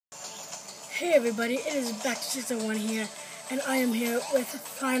Hey everybody, it is back to Sister One here, and I am here with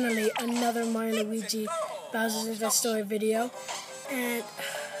finally another Mario Luigi Bowser's Inside Story video, and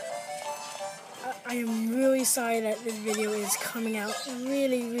I am really sorry that this video is coming out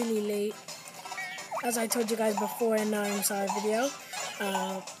really late. As I told you guys before in the I'm Sorry video,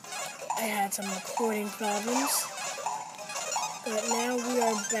 I had some recording problems, but now we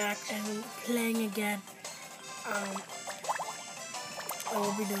are back and playing again. I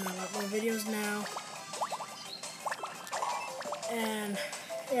will be doing a lot more videos now. And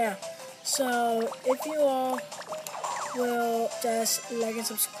yeah, so if you all will just like and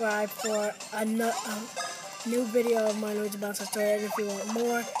subscribe for a new video of my Luigi Bouncer story, and if you want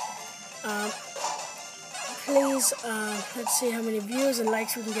more, please, let's see how many views and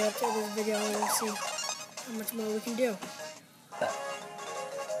likes we can get up to this video, and we'll see how much more we can do.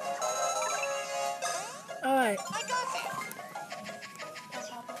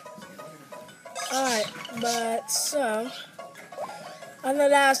 Alright, but so, on the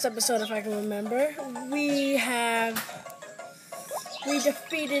last episode, if I can remember, we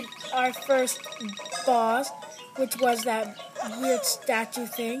defeated our first boss, which was that weird statue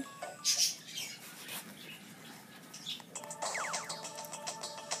thing.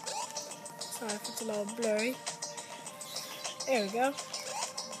 Sorry if it's a little blurry. There we go.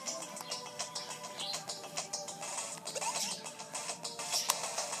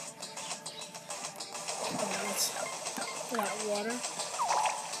 That water.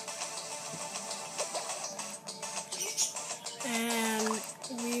 And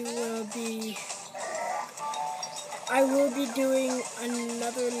I will be doing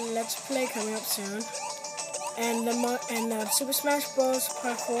another Let's Play coming up soon. And the Super Smash Bros.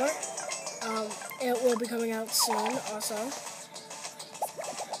 Part 4, it will be coming out soon also.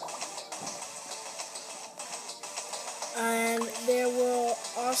 And there will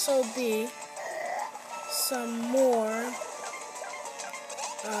also be some more.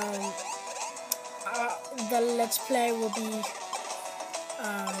 The Let's Play will be,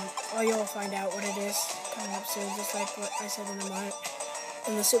 or you'll find out what it is coming up soon, just like what I said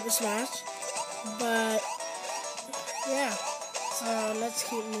in the Super Smash. But yeah, so let's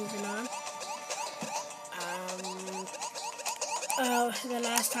keep moving on. The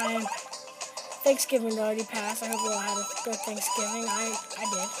last time Thanksgiving already passed. I hope you all had a good Thanksgiving. I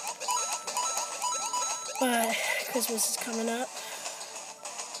did. But Christmas is coming up,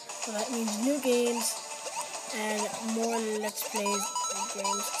 so that means new games and more Let's Play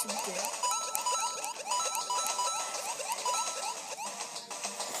games to do.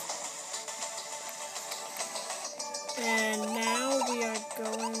 And now we are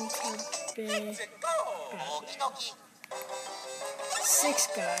going to be 6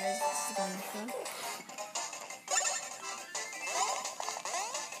 guys. This is going to be fun.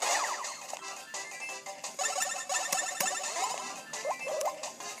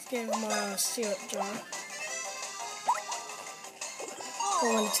 Give him a syrup jar. But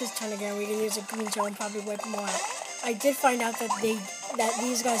when it's his turn again, we can use a green jar and probably wipe them all out. I did find out that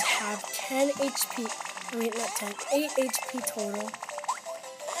these guys have 10 HP. I mean, not 10, 8 HP total.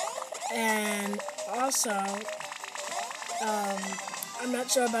 And also, I'm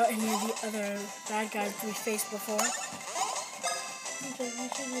not sure about any of the other bad guys we faced before. Okay, you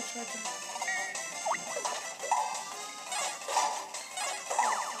should be checking.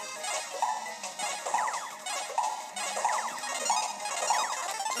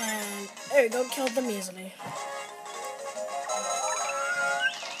 And there we go, killed them easily.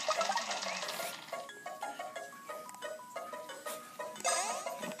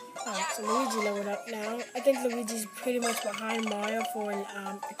 Alright, so Luigi leveled up now. I think Luigi's pretty much behind Mario for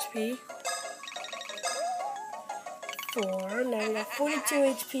HP. Now we got 42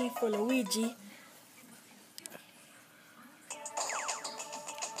 HP for Luigi.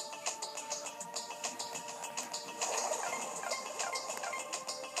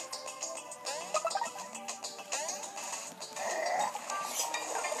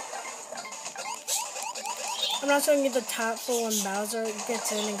 I'm not showing you the top for when Bowser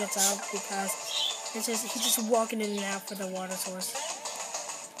gets in and gets out because he's just walking in and out for the water source.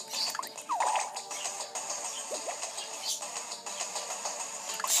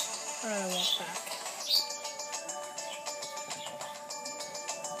 Alright, I'll walk back.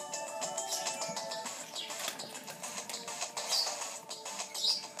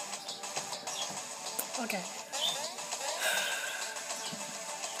 Okay.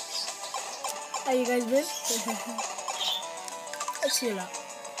 How you guys been? Let's heal up.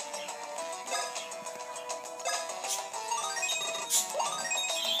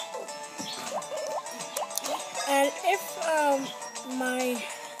 And if my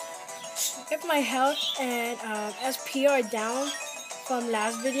if my health and SP are down from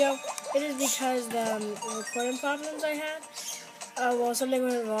last video, it is because the recording problems I had. Well, something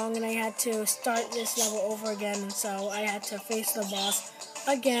went wrong and I had to start this level over again, and so I had to face the boss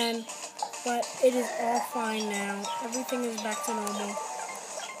again. But it is all fine now. Everything is back to normal.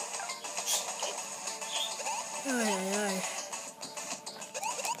 Ay, ay, ay.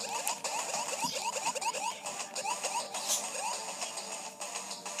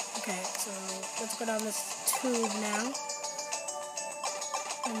 Okay, so let's go down this tube now.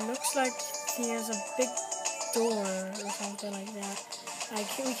 It looks like there's a big door or something like that.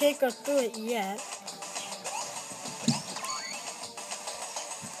 We can't go through it yet.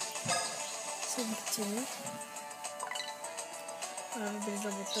 So we continue. Everybody's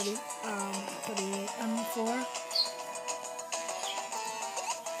level 4.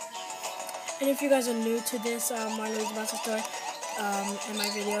 And if you guys are new to this Luigi Monster story and my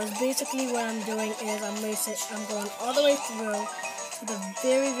videos, basically what I'm doing is I'm going all the way through to the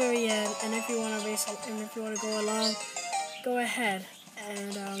very, very end. And if you want to race and if you want to go along, go ahead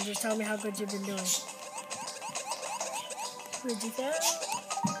and just tell me how good you've been doing. Luigi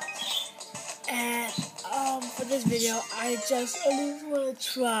and for this video, I just only want to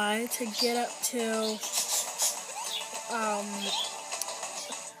try to get up to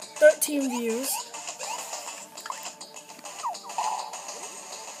 13 views.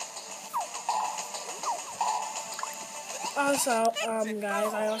 Also,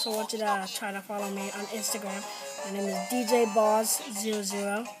 guys, I also want you to try to follow me on Instagram. My name is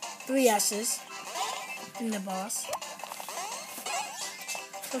DJBoss00, 3 S's in the boss.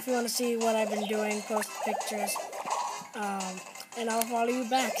 So if you want to see what I've been doing, post pictures, and I'll follow you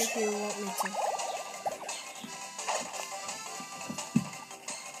back if you want me to.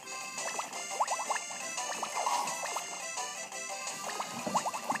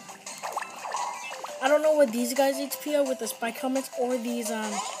 I don't know what these guys HP are with the spike helmets or these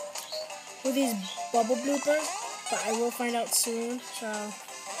bubble bloopers, but I will find out soon. So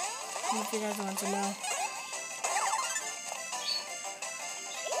if you guys want to know.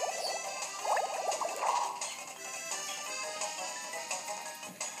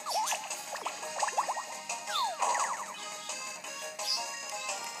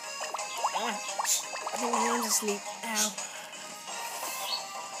 I think my hand's asleep. Ow.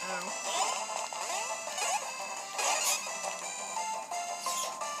 Ow.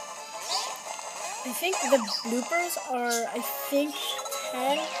 I think the bloopers are, 10,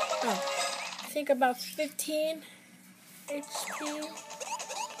 no, I think about 15 HP,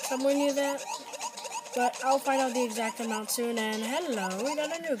 somewhere near that. But I'll find out the exact amount soon. And hello, we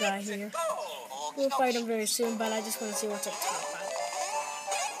got a new guy here. We'll fight him very soon, but I just want to see what's up top.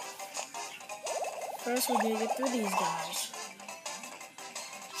 First, we need to get through these guys.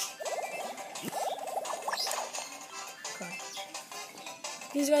 Okay.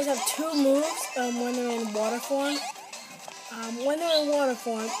 These guys have 2 moves when they're in water form. When they're in water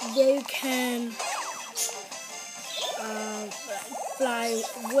form, they can fly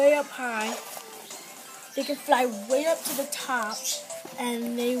way up high. They can fly way up to the top,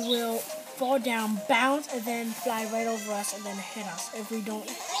 and they will fall down, bounce, and then fly right over us, and then hit us if we don't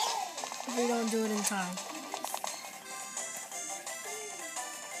do it in time.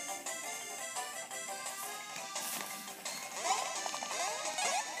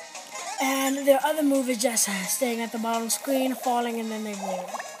 And their other move is just staying at the bottom screen, falling, and then they roll.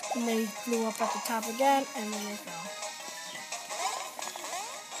 And they flew up at the top again, and then they fell.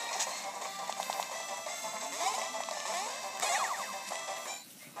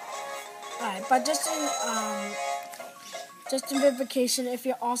 Alright, but just in verification, if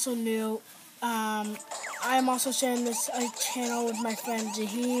you're also new, I am also sharing this channel with my friend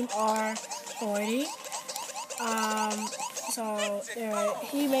Jaheem R40. So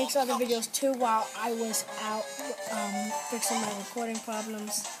he makes other videos too while I was out fixing my recording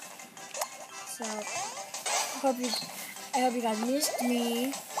problems. So I hope you guys missed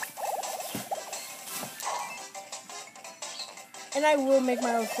me. And I will make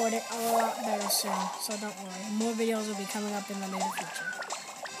my recording a lot better soon, so don't worry. More videos will be coming up in the later future.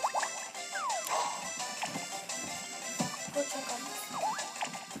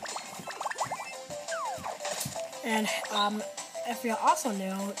 And if you're also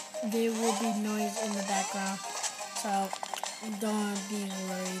new, there will be noise in the background, so don't be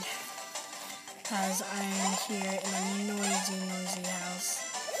worried, because I am here in a noisy house.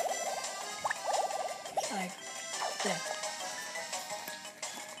 Like, yeah.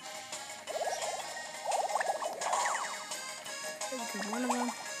 Got one of them.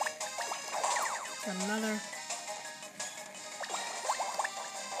 Got another.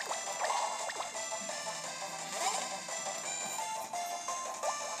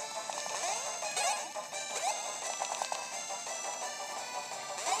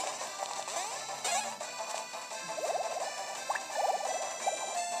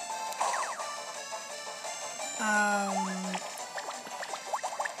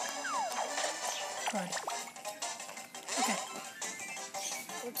 Good. Okay.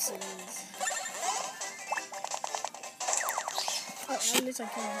 Oopsies. Oh, at least I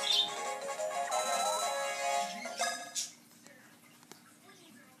can.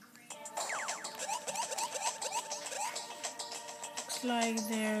 Looks like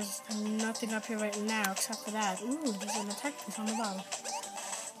there's nothing up here right now except for that. Ooh, there's an attack piece on the bottom.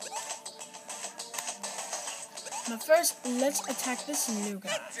 But first, let's attack this new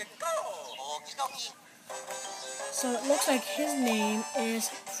guy. So it looks like his name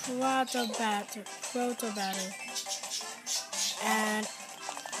is Protobatter. And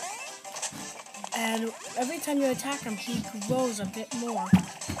every time you attack him, he grows a bit more.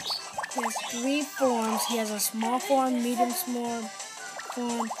 He has 3 forms. He has a small form, medium form,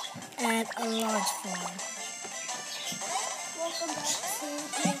 and a large form. Welcome back to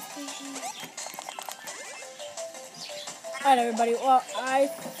Alright everybody, well I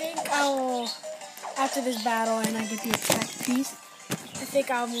think I'll, after this battle and I get the attack piece, I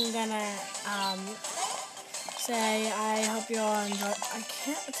think I'm gonna say I hope you all enjoy. I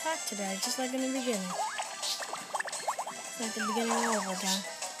can't attack today, just like in the beginning. Like the beginning all over again.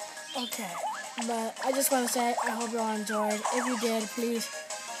 Okay, but I just want to say I hope you all enjoyed. If you did, please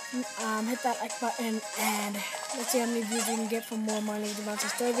hit that like button, and let's see how many views we can get for more My Luigi Monster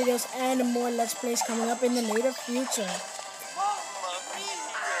Story videos and more Let's Plays coming up in the later future.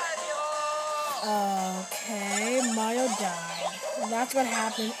 Okay, Mario died. That's what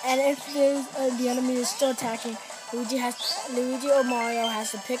happened. And if the enemy is still attacking, Luigi or Mario has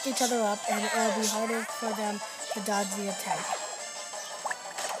to pick each other up, and it'll be harder for them to dodge the attack.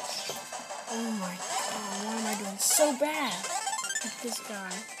 Oh my god, why am I doing so bad with this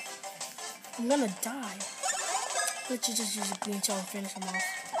guy? I'm gonna die. Let's just use a green shell and finish him off.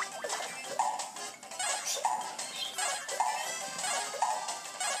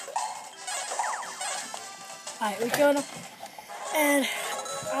 Alright, we killed him. And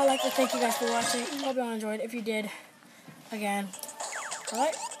I'd like to thank you guys for watching. Hope you all enjoyed. If you did, again.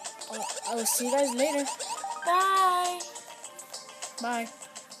 Alright, I will see you guys later. Bye. Bye.